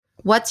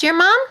What's your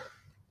mom?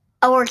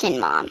 A working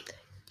mom.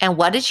 And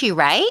what did she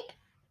write?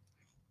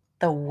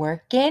 The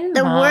Working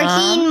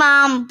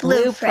Mom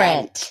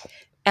Blueprint.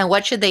 And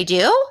what should they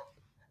do?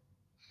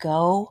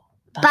 Go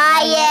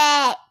Buy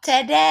it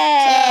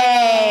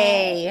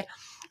today.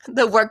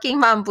 The Working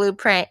Mom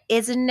Blueprint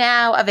is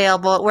now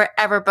available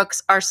wherever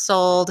books are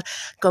sold.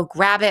 Go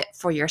grab it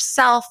for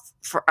yourself,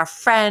 for a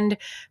friend,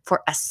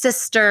 for a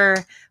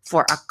sister,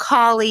 for a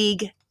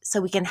colleague, so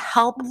we can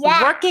help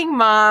working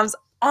moms,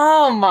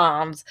 all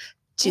moms,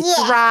 to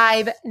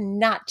thrive,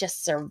 not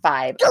just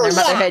survive on their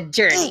motherhood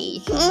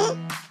journey.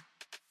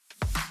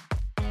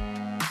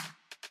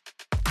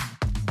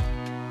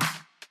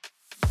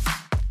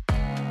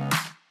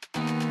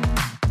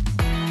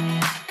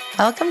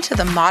 Welcome to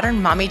the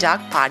Modern Mommy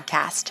Doc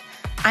Podcast.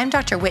 I'm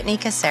Dr. Whitney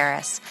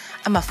Caceres.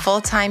 I'm a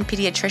full-time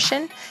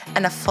pediatrician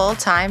and a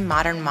full-time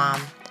modern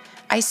mom.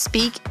 I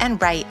speak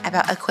and write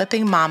about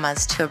equipping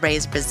mamas to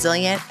raise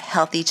resilient,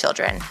 healthy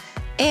children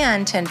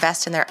and to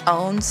invest in their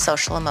own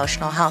social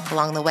emotional health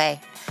along the way.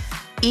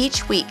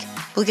 Each week,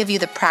 we'll give you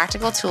the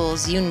practical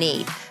tools you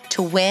need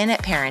to win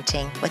at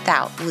parenting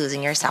without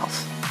losing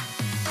yourself.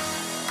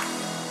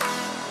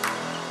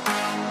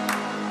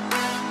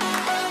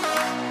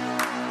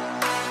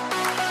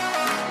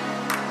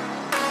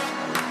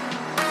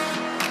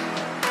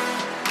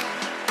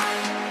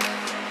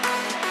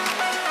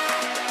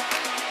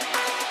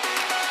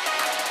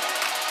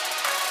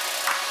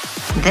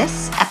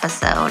 This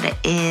episode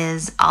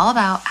is all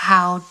about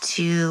how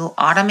to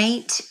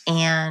automate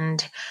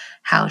and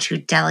how to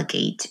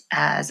delegate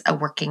as a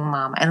working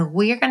mom. And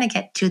we're going to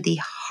get to the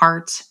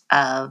heart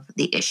of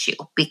the issue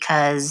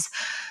because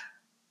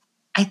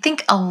I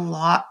think a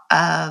lot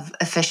of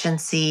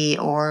efficiency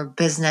or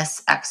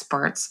business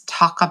experts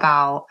talk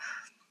about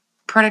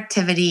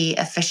productivity,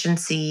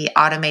 efficiency,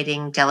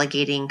 automating,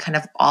 delegating, kind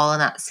of all in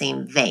that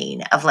same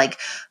vein of like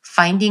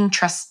finding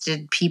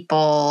trusted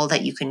people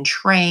that you can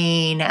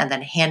train and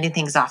then handing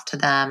things off to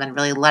them and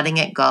really letting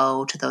it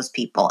go to those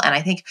people. And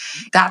I think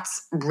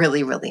that's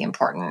really, really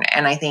important.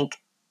 And I think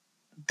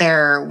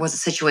there was a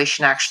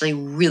situation actually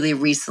really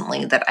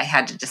recently that I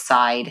had to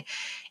decide,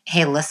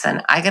 hey,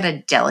 listen, I got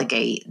to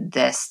delegate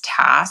this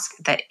task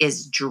that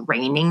is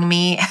draining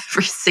me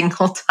every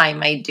single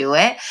time I do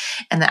it.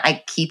 And that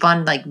I keep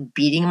on like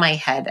beating my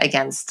head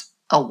against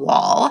a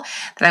wall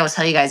that I will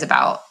tell you guys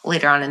about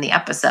later on in the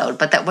episode.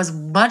 But that was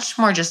much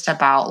more just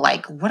about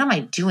like, what am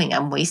I doing?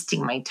 I'm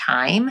wasting my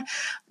time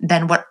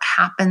than what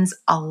happens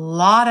a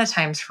lot of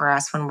times for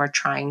us when we're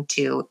trying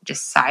to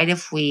decide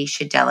if we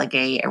should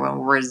delegate or when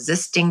we're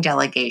resisting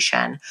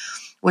delegation,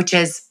 which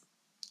is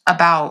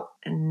about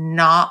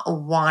not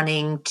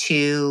wanting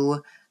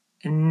to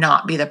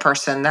not be the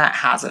person that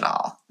has it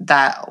all,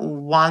 that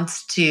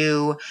wants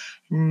to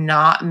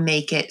not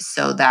make it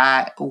so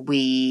that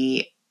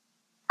we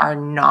are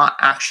not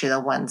actually the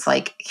ones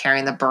like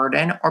carrying the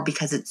burden, or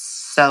because it's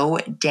so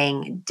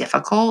dang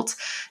difficult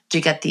to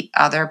get the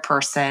other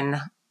person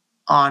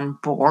on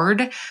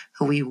board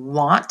who we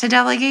want to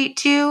delegate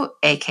to,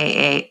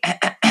 aka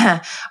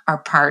our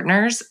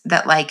partners,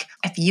 that like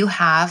if you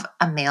have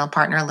a male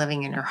partner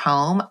living in your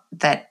home,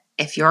 that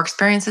if your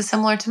experience is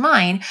similar to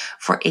mine,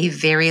 for a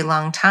very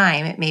long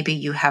time, maybe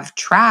you have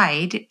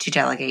tried to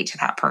delegate to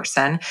that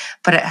person,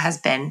 but it has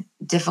been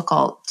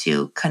difficult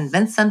to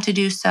convince them to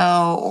do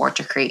so or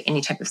to create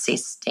any type of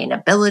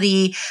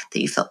sustainability,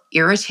 that you feel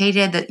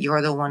irritated that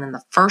you're the one in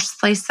the first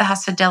place that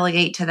has to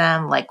delegate to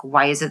them. Like,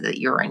 why is it that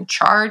you're in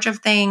charge of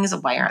things?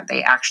 Why aren't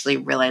they actually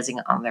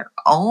realizing on their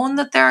own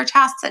that there are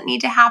tasks that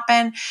need to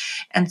happen?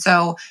 And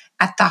so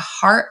at the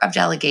heart of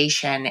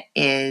delegation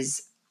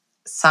is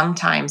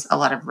sometimes a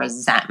lot of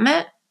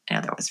resentment. I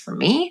know that was for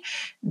me.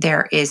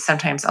 There is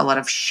sometimes a lot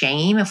of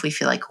shame if we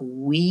feel like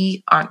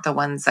we aren't the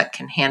ones that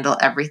can handle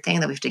everything,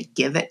 that we have to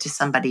give it to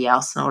somebody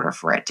else in order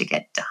for it to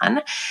get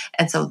done.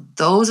 And so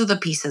those are the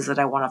pieces that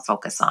I want to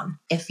focus on.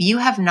 If you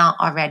have not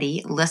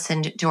already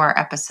listened to our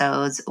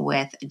episodes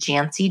with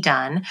Jancy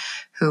Dunn,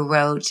 who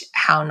wrote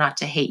How Not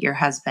to Hate Your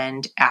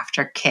Husband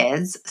After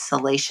Kids,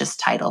 salacious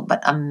title,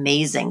 but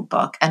amazing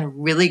book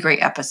and really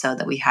great episode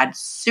that we had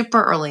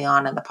super early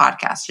on in the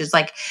podcast, just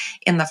like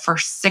in the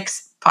first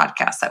 6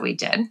 podcasts that we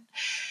did.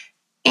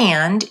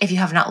 And if you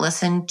have not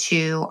listened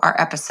to our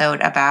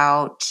episode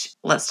about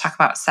let's talk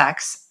about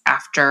sex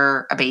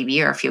after a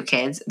baby or a few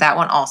kids, that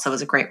one also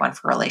is a great one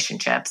for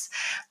relationships.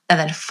 And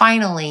then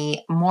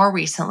finally, more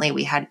recently,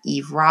 we had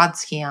Eve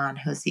Rodsky on,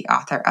 who's the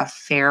author of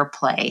Fair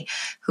Play,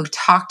 who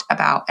talked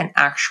about an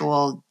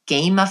actual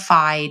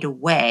gamified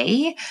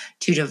way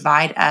to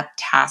divide up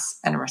tasks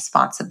and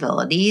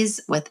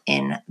responsibilities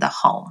within the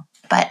home.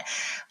 But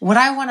what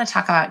I want to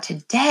talk about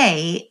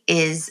today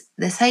is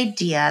this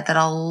idea that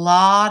a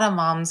lot of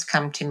moms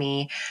come to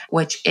me,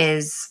 which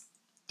is,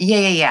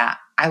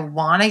 I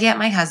want to get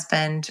my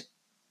husband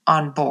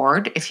on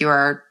board. If you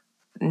are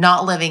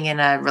not living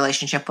in a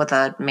relationship with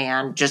a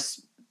man,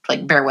 just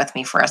like bear with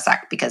me for a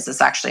sec, because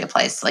this actually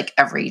applies to like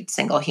every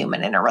single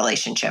human in a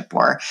relationship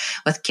or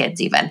with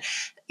kids, even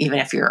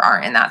if you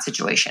aren't in that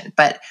situation.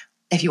 But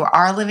if you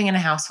are living in a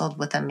household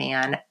with a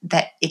man,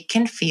 that it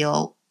can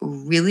feel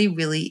really,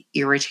 really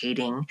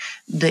irritating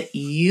that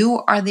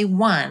you are the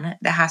one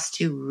that has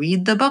to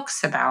read the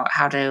books about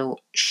how to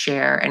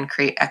share and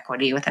create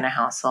equity within a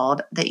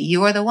household, that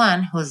you are the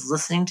one who is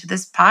listening to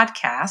this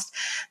podcast,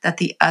 that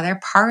the other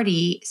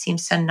party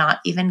seems to not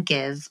even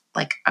give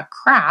like a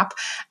crap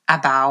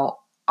about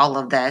all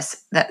of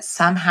this, that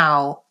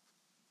somehow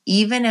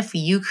even if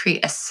you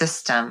create a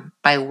system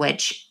by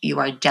which you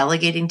are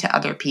delegating to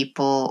other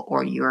people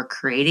or you are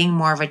creating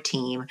more of a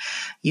team,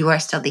 you are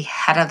still the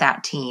head of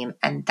that team.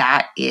 And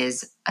that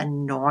is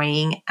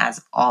annoying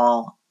as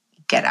all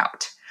get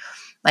out.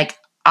 Like,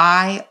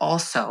 I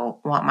also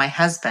want my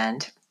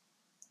husband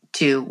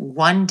to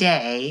one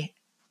day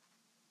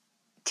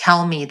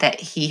tell me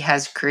that he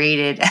has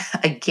created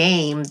a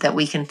game that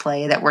we can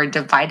play, that we're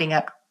dividing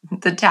up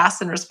the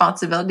tasks and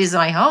responsibilities of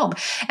my home,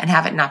 and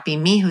have it not be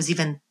me who's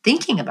even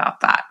thinking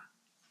about that.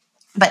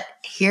 But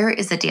here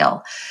is the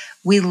deal.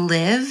 We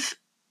live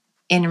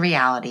in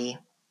reality,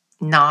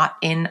 not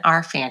in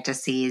our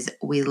fantasies.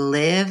 We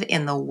live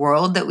in the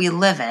world that we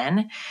live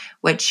in,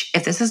 which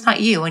if this is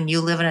not you and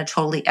you live in a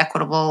totally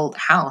equitable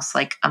house,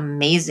 like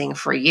amazing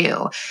for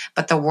you.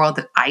 But the world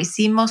that I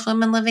see most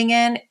women living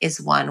in is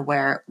one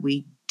where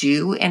we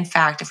do, in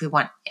fact, if we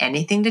want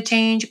anything to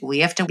change, we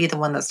have to be the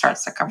one that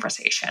starts the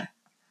conversation.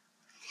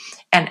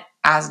 And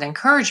as an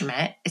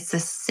encouragement, it's the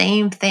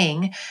same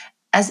thing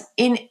as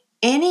in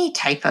any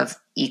type of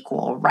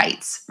equal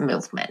rights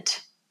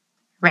movement,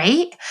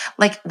 right?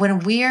 Like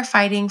when we are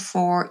fighting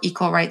for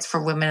equal rights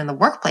for women in the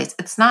workplace,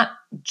 it's not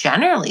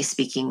generally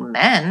speaking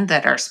men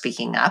that are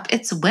speaking up.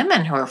 It's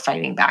women who are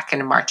fighting back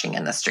and marching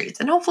in the streets.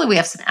 And hopefully we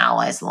have some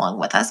allies along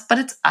with us, but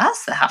it's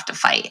us that have to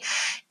fight.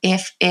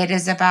 If it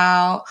is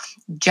about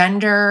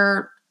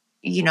gender,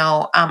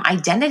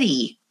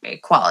 identity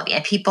equality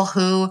and people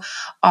who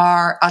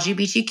are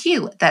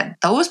LGBTQ, that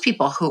those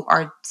people who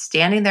are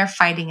standing there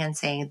fighting and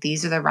saying,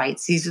 these are the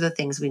rights, these are the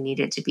things we need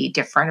it to be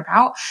different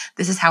about,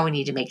 this is how we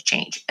need to make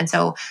change. And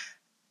so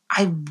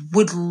I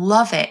would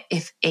love it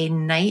if a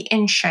knight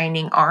in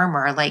shining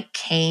armor like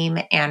came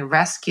and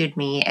rescued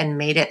me and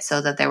made it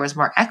so that there was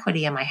more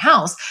equity in my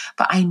house.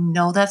 But I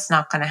know that's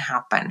not going to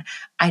happen.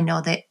 I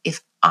know that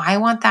if I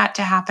want that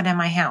to happen in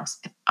my house,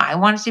 if I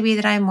want it to be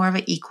that I'm more of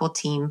an equal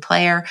team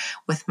player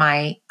with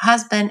my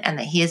husband and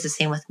that he is the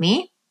same with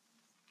me,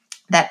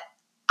 that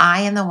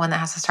I am the one that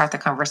has to start the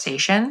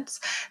conversations,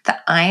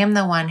 that I am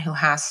the one who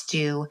has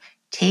to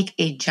take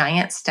a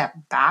giant step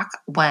back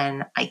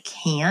when I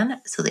can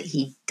so that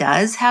he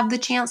does have the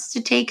chance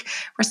to take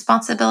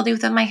responsibility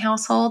within my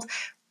household,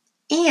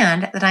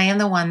 and that I am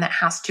the one that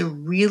has to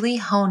really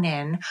hone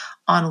in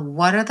on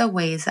what are the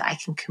ways that I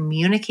can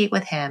communicate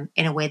with him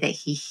in a way that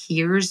he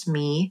hears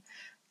me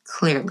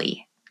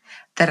clearly,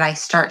 that I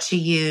start to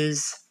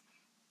use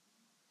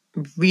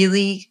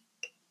really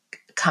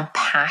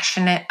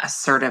compassionate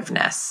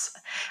assertiveness,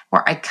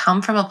 where I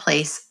come from a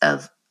place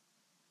of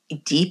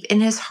deep in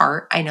his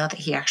heart, I know that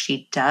he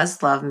actually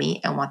does love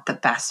me and want the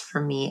best for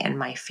me and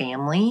my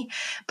family,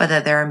 but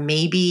that there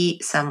may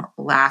be some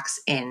lacks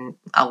in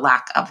a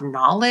lack of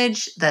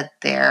knowledge, that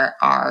there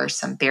are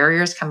some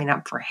barriers coming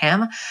up for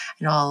him. I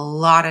know a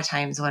lot of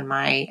times when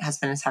my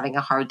husband is having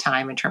a hard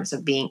time in terms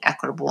of being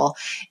equitable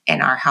in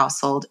our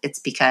household, it's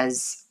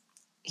because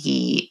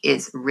he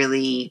is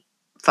really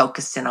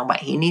focused in on what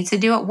he needs to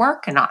do at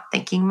work and not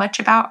thinking much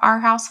about our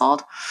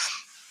household.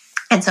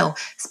 And so,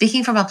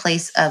 speaking from a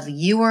place of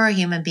you are a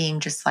human being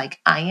just like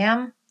I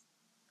am,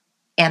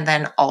 and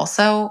then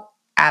also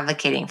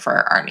advocating for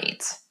our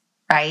needs,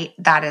 right?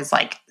 That is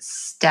like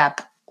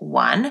step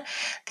one.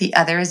 The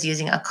other is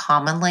using a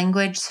common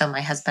language. So,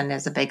 my husband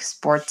is a big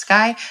sports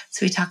guy.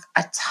 So, we talk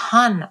a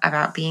ton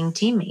about being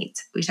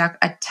teammates. We talk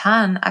a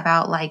ton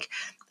about like,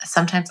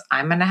 sometimes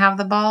I'm going to have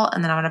the ball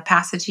and then I'm going to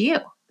pass it to you.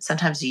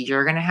 Sometimes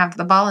you're going to have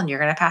the ball and you're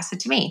going to pass it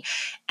to me.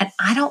 And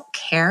I don't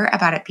care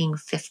about it being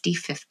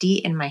 50-50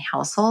 in my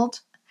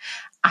household.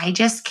 I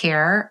just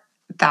care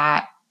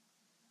that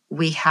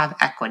we have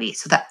equity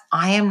so that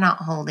I am not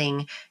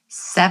holding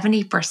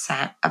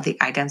 70% of the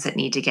items that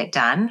need to get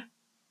done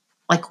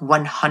like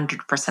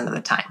 100% of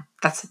the time.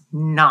 That's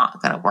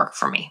not going to work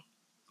for me.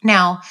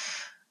 Now,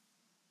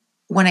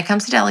 when it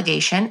comes to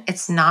delegation,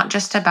 it's not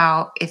just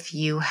about if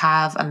you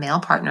have a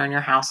male partner in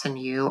your house and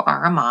you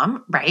are a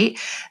mom, right?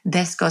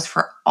 This goes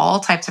for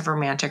all types of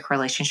romantic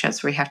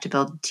relationships where you have to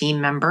build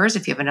team members.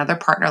 If you have another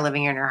partner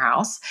living in your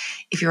house,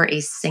 if you're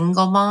a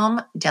single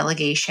mom,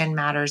 delegation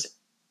matters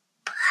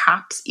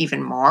perhaps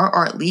even more,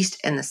 or at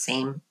least in the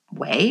same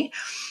way.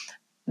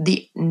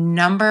 The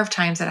number of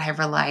times that I have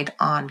relied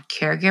on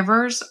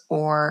caregivers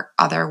or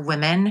other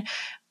women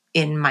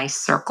in my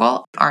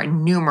circle are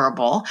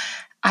innumerable.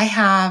 I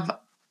have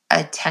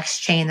a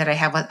text chain that I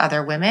have with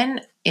other women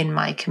in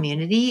my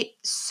community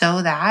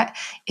so that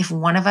if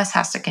one of us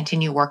has to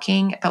continue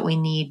working, but we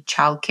need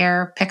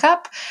childcare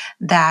pickup,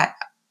 that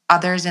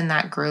others in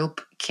that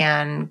group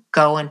can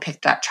go and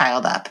pick that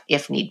child up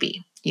if need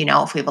be.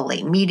 If we have a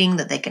late meeting,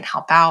 that they can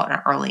help out in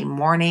an early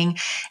morning.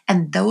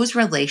 And those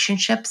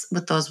relationships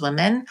with those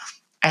women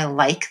I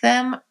like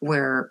them.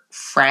 We're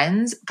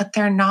friends, but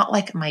they're not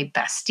like my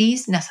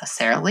besties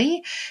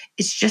necessarily.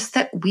 It's just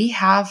that we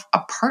have a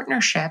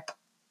partnership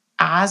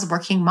as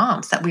working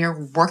moms, that we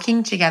are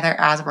working together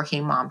as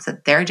working moms,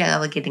 that they're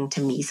delegating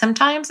to me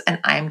sometimes and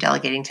I'm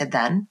delegating to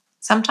them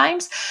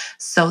sometimes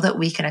so that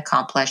we can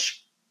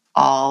accomplish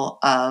all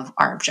of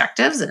our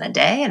objectives in a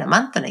day, in a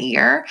month, in a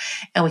year,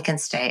 and we can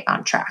stay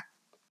on track.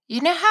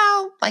 You know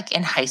how, like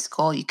in high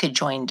school, you could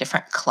join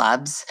different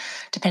clubs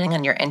depending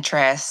on your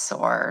interests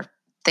or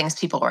things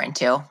people were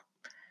into?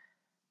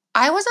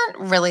 I wasn't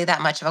really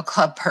that much of a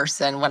club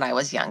person when I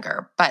was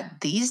younger, but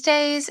these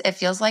days it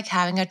feels like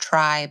having a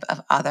tribe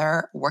of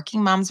other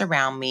working moms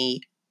around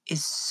me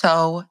is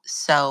so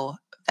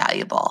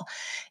valuable.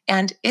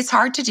 And it's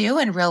hard to do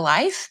in real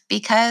life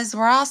because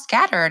we're all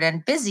scattered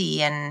and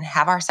busy and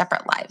have our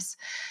separate lives.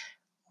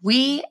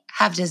 We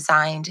have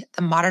designed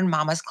the Modern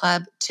Mamas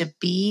Club to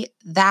be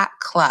that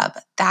club,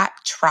 that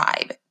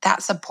tribe,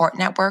 that support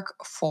network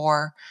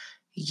for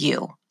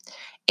you.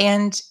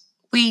 And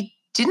we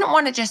didn't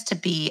want it just to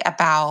be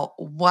about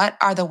what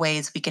are the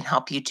ways we can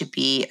help you to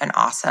be an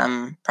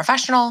awesome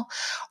professional,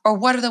 or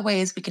what are the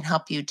ways we can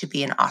help you to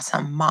be an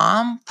awesome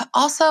mom, but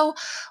also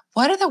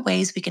what are the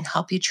ways we can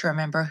help you to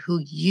remember who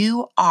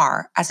you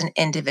are as an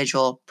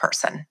individual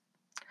person.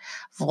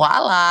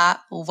 Voila,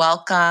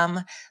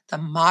 welcome. The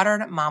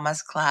Modern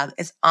Mamas Club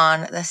is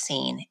on the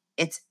scene.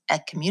 It's a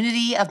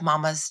community of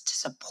mamas to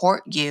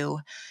support you,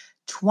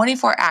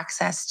 24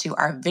 access to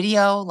our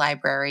video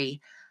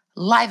library,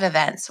 live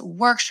events,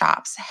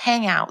 workshops,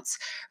 hangouts,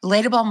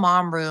 relatable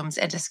mom rooms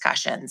and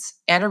discussions,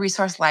 and a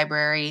resource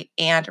library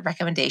and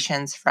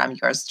recommendations from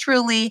yours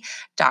truly,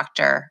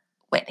 Dr.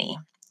 Whitney.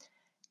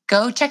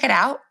 Go check it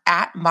out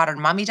at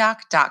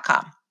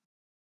modernmommydoc.com.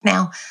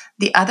 Now,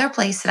 the other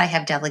place that I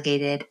have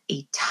delegated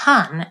a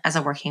ton as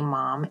a working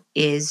mom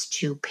is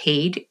to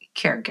paid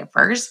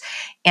caregivers.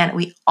 And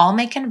we all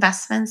make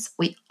investments.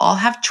 We all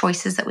have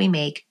choices that we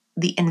make.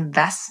 The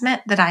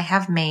investment that I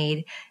have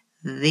made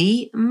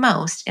the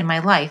most in my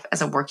life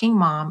as a working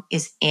mom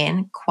is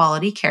in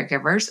quality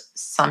caregivers.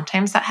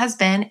 Sometimes that has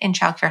been in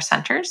childcare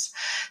centers.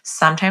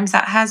 Sometimes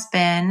that has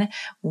been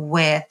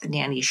with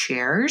nanny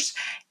shares.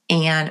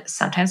 And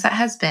sometimes that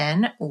has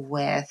been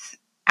with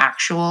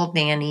actual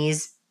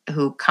nannies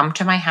who come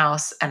to my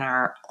house and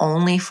are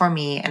only for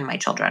me and my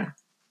children.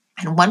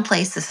 And one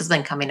place this has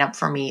been coming up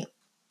for me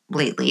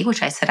lately,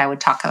 which I said I would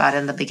talk about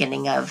in the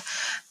beginning of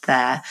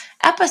the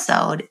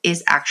episode,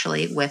 is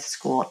actually with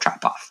school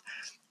drop off.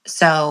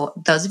 So,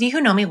 those of you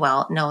who know me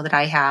well know that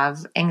I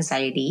have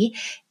anxiety.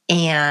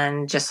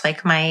 And just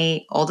like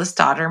my oldest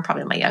daughter and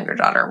probably my younger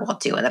daughter will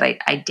do, that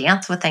I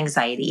dance with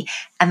anxiety.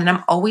 And then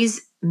I'm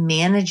always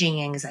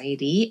managing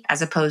anxiety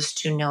as opposed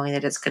to knowing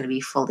that it's going to be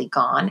fully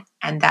gone.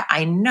 And that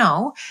I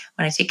know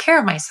when I take care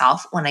of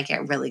myself, when I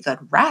get really good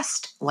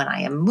rest, when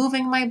I am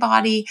moving my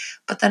body,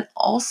 but then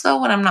also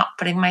when I'm not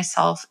putting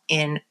myself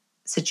in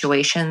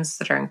situations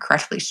that are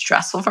incredibly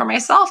stressful for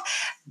myself,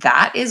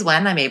 that is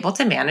when I'm able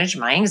to manage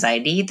my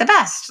anxiety the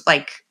best.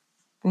 Like,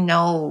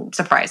 no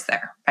surprise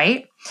there,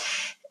 right?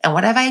 And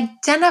what I've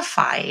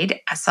identified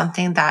as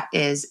something that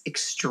is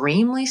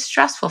extremely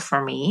stressful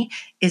for me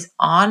is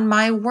on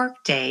my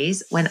work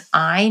days when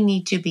I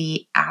need to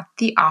be at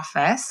the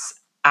office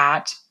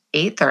at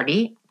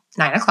 8:30,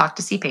 9 o'clock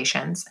to see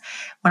patients,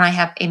 when I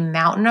have a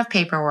mountain of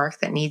paperwork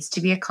that needs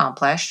to be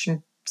accomplished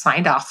and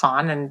signed off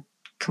on and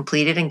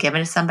completed and given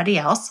to somebody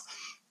else.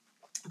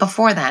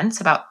 Before then, it's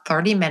about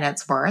 30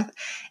 minutes worth,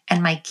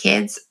 and my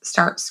kids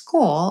start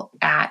school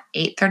at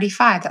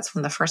 8:35. That's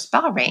when the first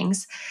bell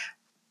rings.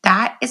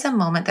 That is a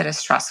moment that is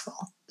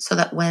stressful. So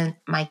that when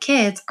my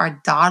kids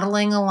are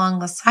dawdling along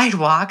the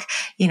sidewalk,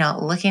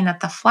 looking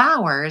at the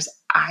flowers,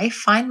 I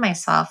find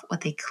myself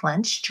with a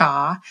clenched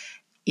jaw,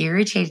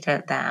 irritated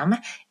at them,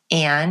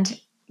 and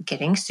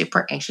getting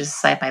super anxious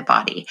inside my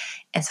body.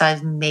 And so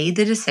I've made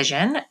the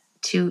decision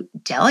to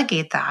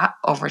delegate that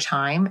over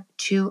time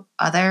to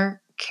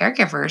other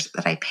caregivers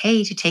that I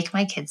pay to take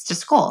my kids to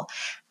school.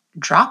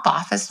 Drop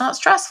off is not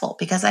stressful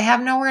because I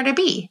have nowhere to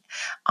be.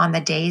 On the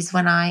days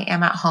when I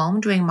am at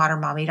home doing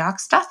Modern Mommy Doc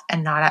stuff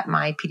and not at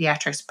my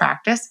pediatrics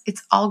practice,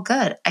 it's all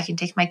good. I can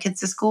take my kids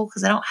to school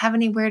because I don't have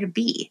anywhere to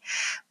be.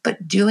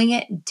 But doing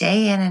it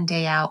day in and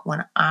day out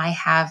when I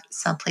have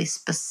someplace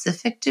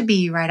specific to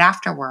be right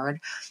afterward,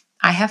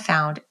 I have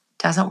found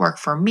doesn't work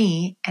for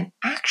me. And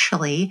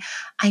actually,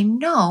 I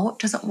know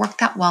doesn't work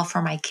that well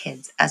for my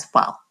kids as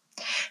well.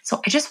 So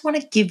I just want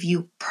to give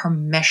you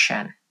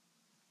permission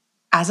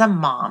as a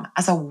mom,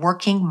 as a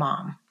working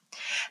mom,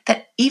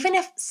 that even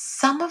if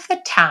some of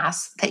the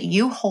tasks that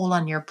you hold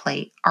on your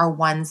plate are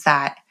ones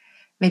that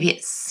maybe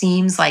it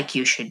seems like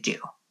you should do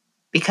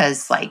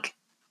because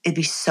it'd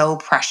be so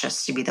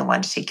precious to be the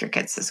one to take your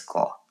kids to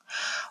school,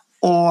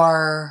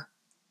 or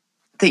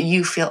that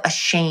you feel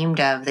ashamed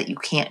of that you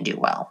can't do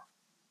well.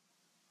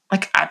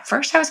 Like at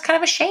first I was kind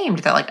of ashamed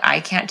that I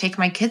can't take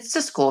my kids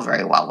to school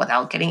very well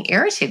without getting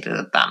irritated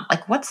at them.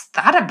 Like, what's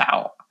that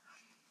about?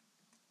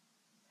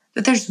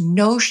 That there's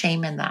no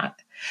shame in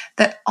that.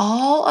 That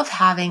all of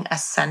having a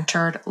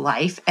centered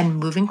life and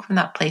moving from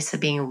that place of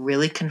being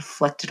really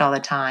conflicted all the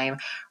time,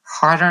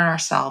 hard on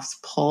ourselves,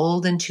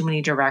 pulled in too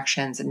many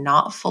directions,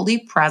 not fully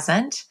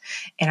present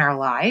in our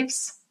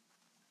lives,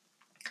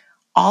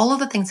 all of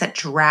the things that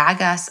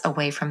drag us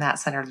away from that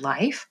centered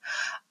life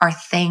are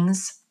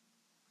things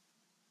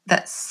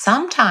that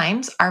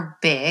sometimes are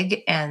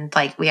big and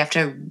like we have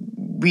to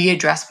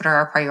readdress what are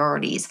our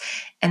priorities.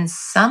 And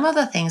some of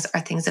the things are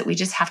things that we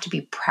just have to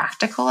be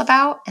practical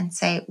about and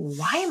say,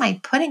 why am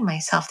I putting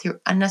myself through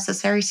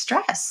unnecessary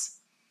stress?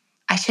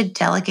 I should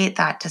delegate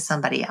that to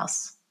somebody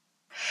else.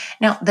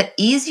 Now, the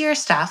easier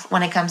stuff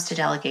when it comes to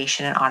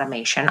delegation and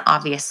automation,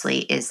 obviously,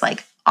 is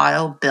like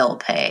auto bill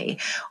pay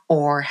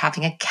or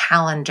having a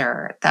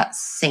calendar that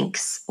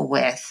syncs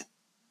with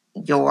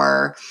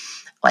your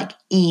like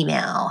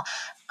email.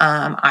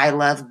 I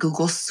love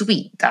Google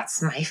Suite.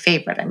 That's my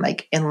favorite. I'm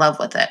like in love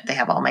with it. They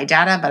have all my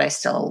data, but I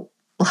still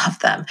love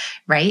them,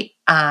 right?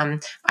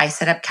 I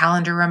set up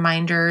calendar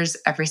reminders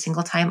every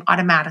single time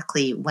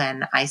automatically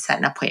when I set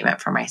an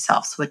appointment for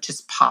myself. So it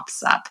just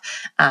pops up.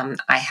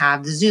 I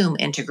have Zoom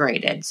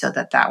integrated so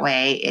that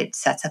way it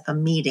sets up a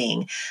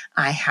meeting.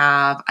 I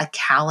have a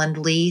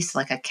Calendly, so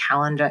like a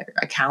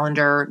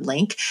calendar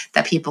link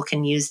that people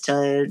can use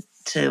to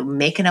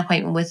make an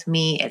appointment with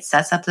me. It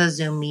sets up the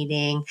Zoom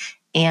meeting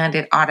and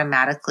it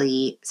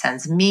automatically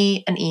sends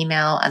me an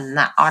email and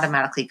that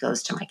automatically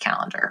goes to my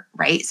calendar,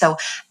 right? So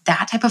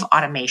that type of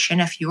automation,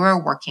 if you are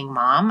a working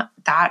mom,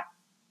 that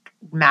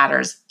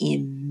matters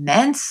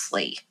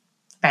immensely,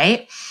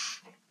 right?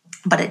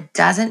 But it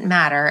doesn't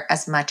matter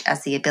as much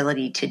as the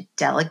ability to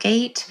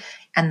delegate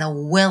and the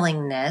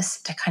willingness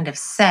to kind of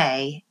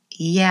say,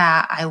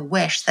 yeah, I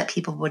wish that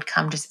people would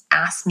come just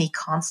ask me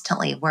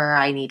constantly where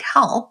I need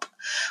help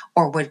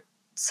or would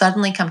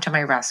suddenly come to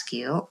my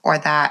rescue, or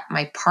that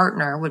my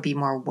partner would be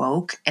more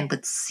woke and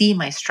would see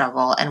my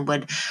struggle and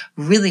would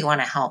really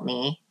want to help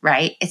me,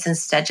 right? It's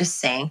instead just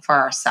saying for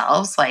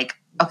ourselves, like,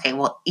 okay,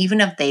 well, even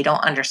if they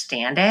don't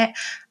understand it,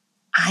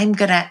 I'm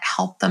going to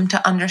help them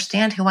to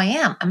understand who I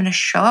am. I'm going to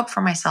show up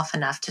for myself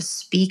enough to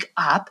speak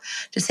up,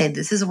 to say,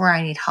 this is where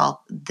I need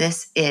help.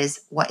 This is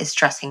what is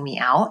stressing me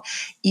out,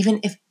 even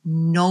if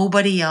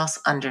nobody else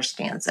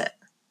understands it.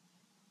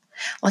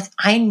 Like,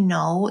 I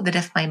know that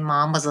if my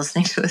mom was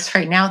listening to this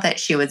right now,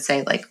 that she would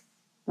say, like,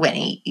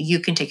 Winnie,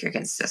 you can take your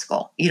kids to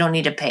school. You don't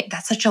need to pay.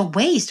 That's such a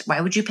waste. Why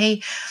would you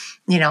pay,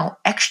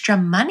 extra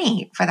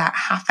money for that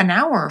half an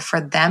hour for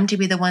them to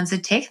be the ones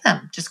that take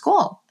them to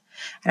school?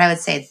 And I would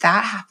say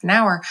that half an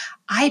hour,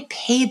 I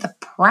pay the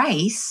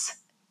price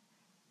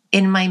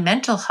in my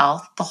mental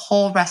health the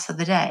whole rest of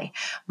the day.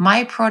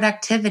 My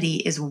productivity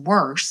is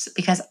worse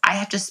because I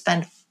have to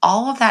spend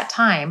all of that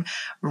time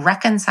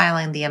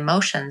reconciling the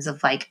emotions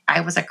of like, I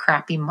was a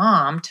crappy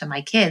mom to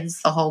my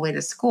kids the whole way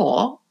to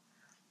school,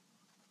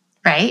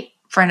 right?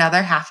 For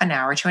another half an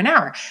hour to an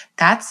hour.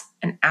 That's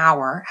an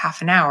hour,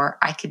 half an hour.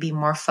 I could be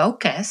more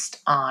focused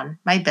on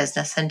my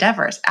business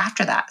endeavors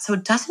after that. So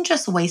it doesn't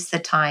just waste the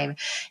time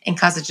and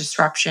cause a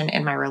disruption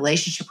in my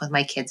relationship with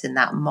my kids in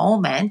that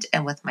moment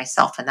and with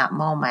myself in that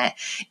moment.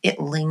 It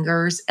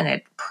lingers and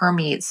it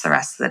permeates the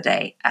rest of the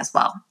day as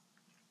well.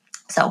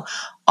 So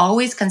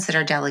always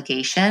consider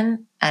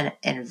delegation an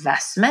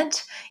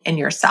investment in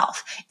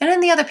yourself and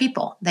in the other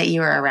people that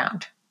you are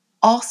around.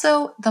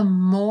 Also, the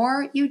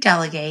more you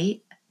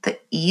delegate, the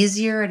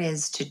easier it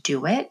is to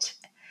do it.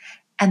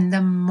 And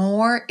the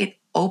more it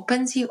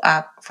opens you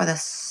up for the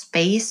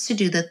space to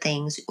do the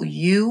things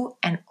you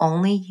and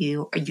only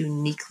you are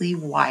uniquely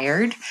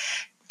wired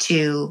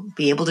to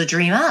be able to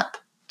dream up,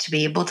 to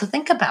be able to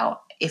think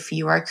about. If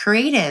you are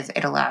creative,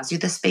 it allows you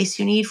the space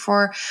you need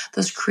for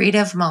those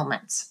creative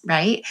moments,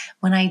 right?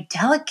 When I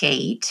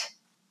delegate,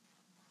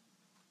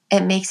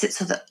 it makes it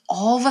so that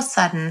all of a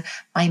sudden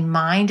my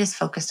mind is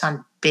focused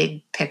on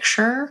big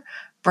picture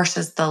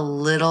versus the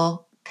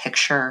little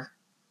picture,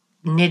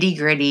 nitty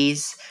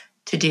gritties,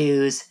 to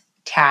dos,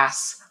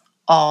 tasks,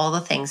 all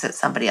the things that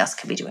somebody else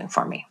could be doing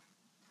for me.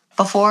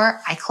 Before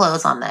I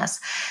close on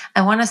this,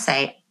 I want to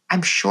say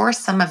I'm sure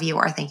some of you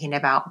are thinking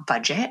about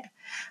budget,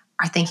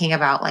 are thinking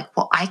about like,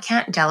 well, I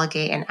can't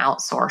delegate and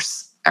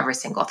outsource every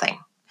single thing.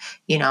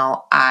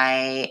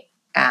 I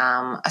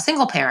am a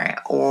single parent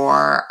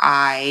or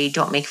I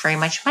don't make very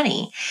much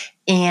money.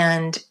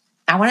 And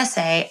I want to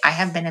say I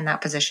have been in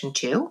that position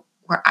too,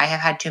 where I have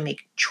had to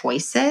make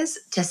choices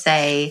to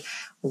say,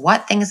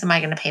 what things am I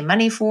going to pay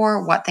money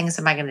for? What things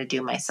am I going to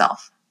do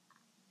myself?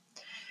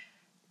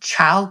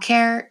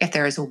 Childcare, if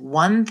there is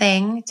one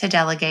thing to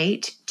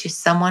delegate to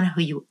someone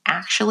who you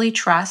actually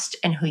trust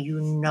and who you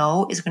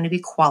know is going to be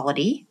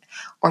quality,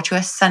 or to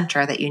a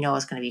center that you know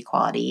is going to be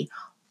quality,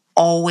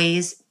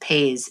 always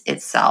pays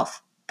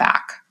itself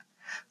back.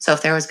 So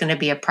if there was going to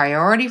be a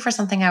priority for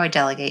something I would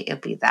delegate, it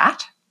would be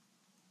that.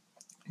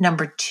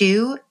 Number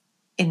two,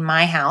 in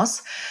my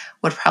house,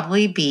 would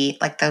probably be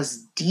like those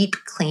deep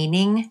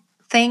cleaning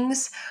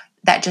things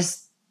that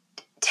just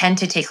tend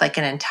to take like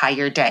an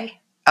entire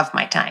day of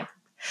my time.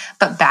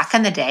 But back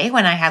in the day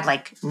when I had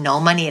like no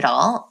money at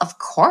all, of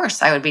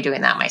course I would be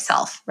doing that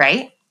myself,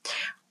 right?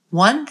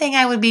 One thing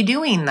I would be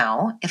doing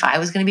though, if I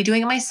was going to be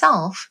doing it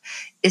myself,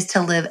 is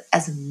to live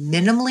as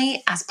minimally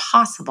as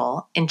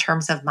possible in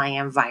terms of my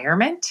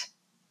environment.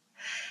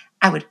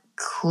 I would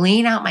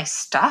clean out my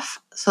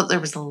stuff so that there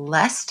was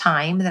less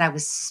time that I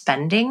was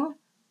spending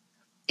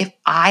if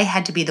I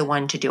had to be the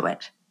one to do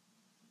it,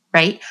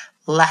 right?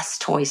 Less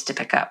toys to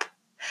pick up,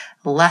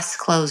 less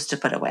clothes to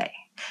put away,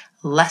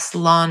 less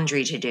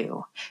laundry to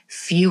do,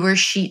 fewer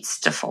sheets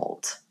to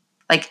fold.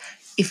 Like,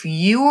 if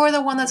you are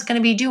the one that's going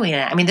to be doing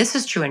it, I mean, this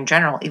is true in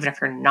general, even if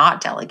you're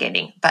not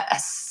delegating, but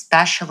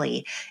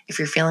especially if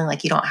you're feeling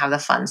like you don't have the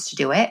funds to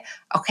do it,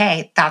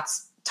 okay,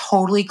 that's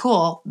totally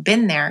cool.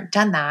 Been there,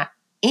 done that.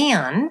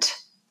 And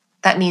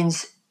that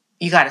means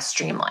you got to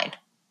streamline.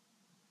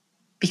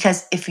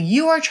 Because if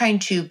you are trying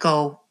to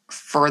go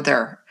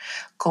further,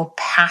 go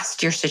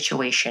past your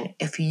situation,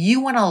 if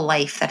you want a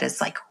life that is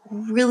like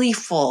really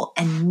full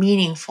and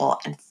meaningful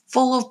and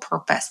full of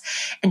purpose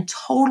and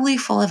totally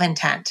full of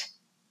intent,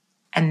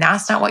 and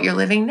that's not what you're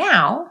living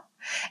now,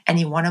 and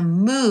you want to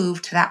move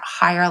to that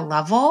higher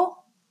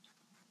level,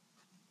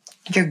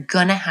 you're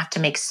going to have to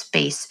make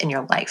space in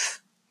your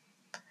life.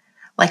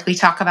 Like we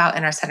talk about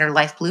in our Centered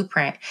Life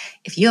Blueprint,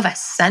 if you have a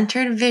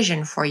centered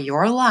vision for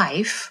your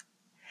life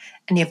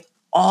and you have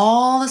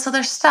all this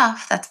other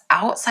stuff that's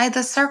outside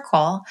the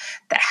circle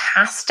that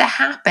has to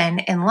happen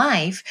in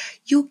life,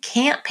 you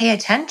can't pay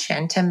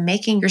attention to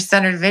making your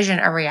centered vision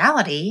a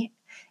reality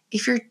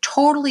if you're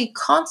totally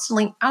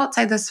constantly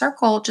outside the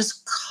circle,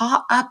 just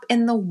caught up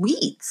in the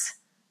weeds.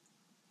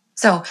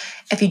 So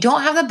if you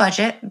don't have the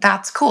budget,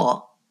 that's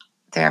cool.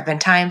 There have been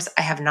times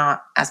I have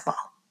not as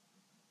well.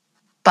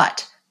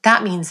 But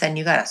that means then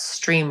you got to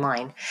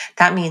streamline.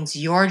 That means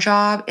your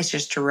job is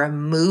just to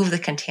remove the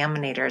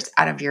contaminators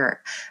out of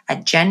your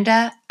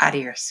agenda, out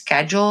of your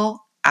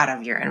schedule, out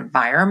of your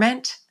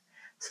environment.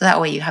 So that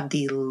way you have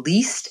the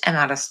least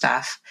amount of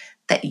stuff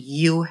that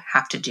you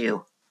have to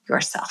do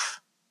yourself.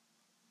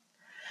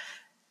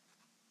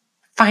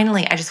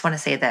 Finally, I just want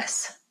to say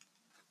this.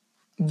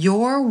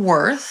 Your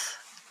worth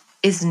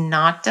is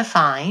not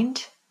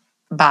defined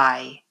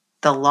by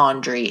the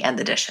laundry and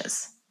the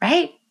dishes,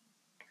 right?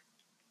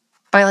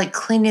 By like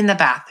cleaning the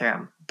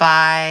bathroom,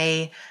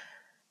 by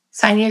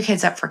signing your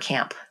kids up for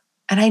camp.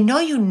 And I know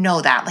you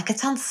know that. Like, it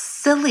sounds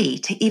silly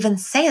to even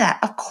say that.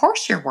 Of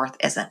course your worth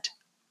isn't.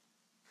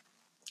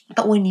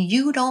 But when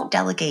you don't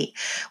delegate,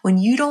 when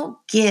you don't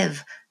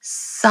give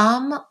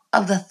some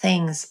of the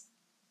things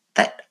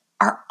that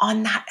are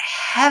on that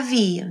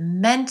heavy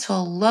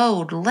mental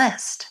load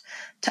list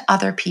to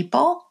other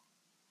people,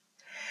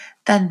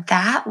 then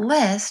that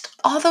list,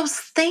 all those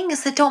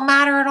things that don't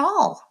matter at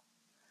all,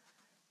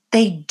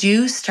 they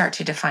do start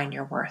to define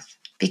your worth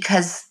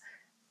because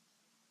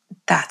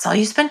that's all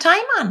you spend time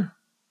on.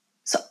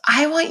 So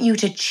I want you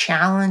to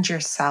challenge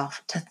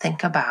yourself to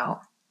think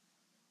about,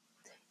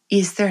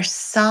 is there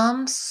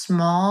some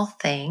small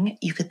thing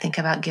you could think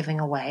about giving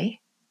away?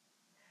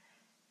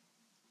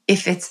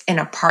 If it's in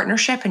a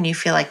partnership and you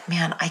feel like,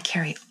 man, I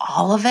carry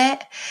all of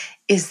it,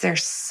 is there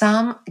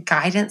some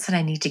guidance that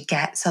I need to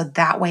get so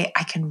that way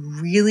I can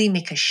really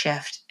make a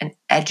shift and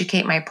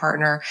educate my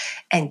partner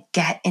and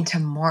get into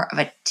more of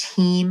a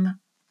team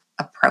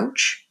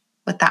approach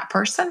with that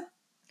person?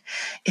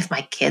 If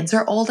my kids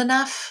are old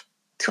enough,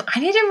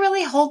 I need to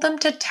really hold them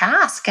to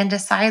task and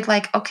decide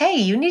like, okay,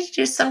 you need to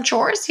do some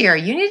chores here.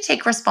 You need to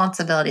take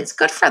responsibility. It's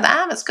good for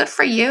them. It's good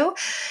for you.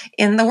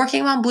 In the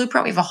Working Mom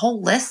Blueprint, we have a whole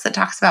list that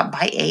talks about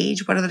by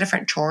age, what are the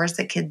different chores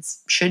that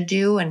kids should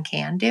do and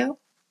can do,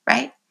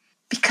 right?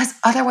 Because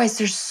otherwise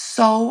there's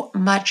so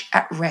much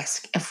at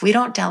risk. If we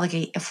don't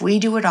delegate, if we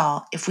do it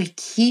all, if we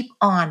keep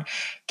on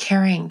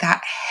carrying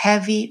that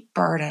heavy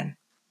burden,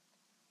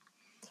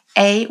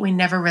 A, we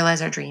never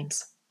realize our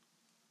dreams.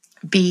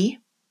 B,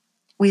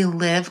 we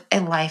live a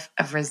life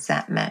of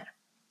resentment.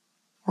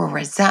 We're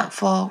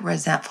resentful.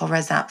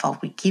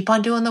 We keep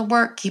on doing the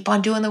work,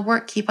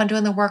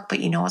 but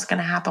you know what's going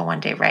to happen one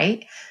day,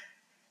 right?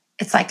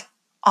 It's like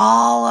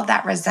all of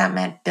that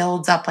resentment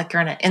builds up like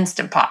you're in an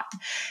Instant Pot.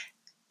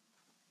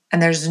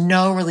 And there's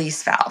no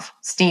release valve,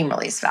 steam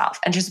release valve,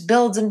 and just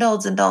builds and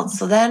builds and builds.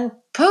 So then,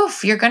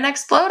 poof, you're going to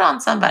explode on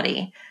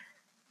somebody,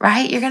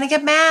 right? You're going to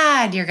get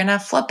mad. You're going to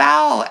flip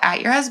out at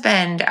your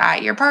husband,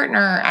 at your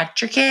partner,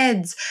 at your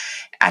kids,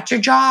 at your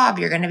job.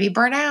 You're going to be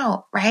burnt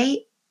out, right?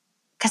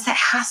 Because it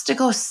has to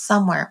go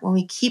somewhere. When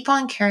we keep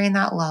on carrying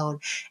that load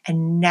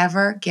and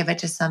never give it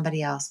to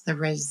somebody else, the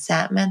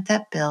resentment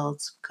that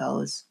builds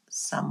goes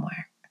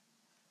somewhere.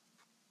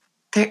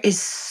 There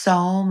is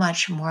so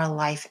much more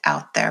life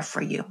out there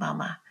for you,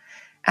 Mama.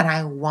 And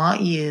I want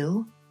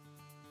you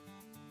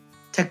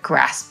to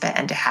grasp it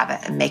and to have it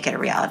and make it a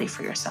reality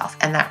for yourself.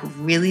 And that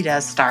really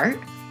does start,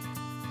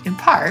 in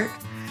part,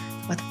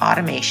 with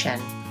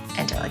automation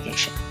and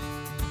delegation.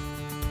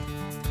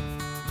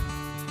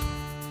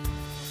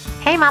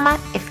 Hey Mama,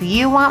 if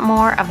you want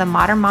more of the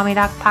Modern Mommy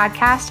Doc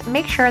podcast,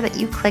 make sure that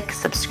you click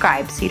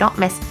subscribe so you don't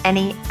miss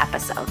any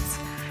episodes.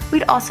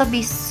 We'd also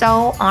be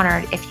so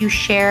honored if you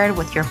shared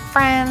with your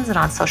friends and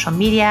on social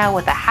media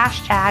with the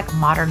hashtag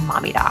Modern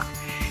Mommy Doc.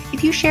 You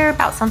if you share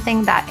about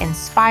something that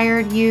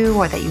inspired you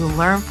or that you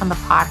learned from the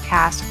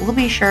podcast, we'll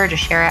be sure to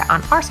share it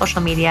on our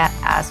social media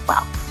as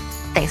well.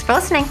 Thanks for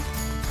listening.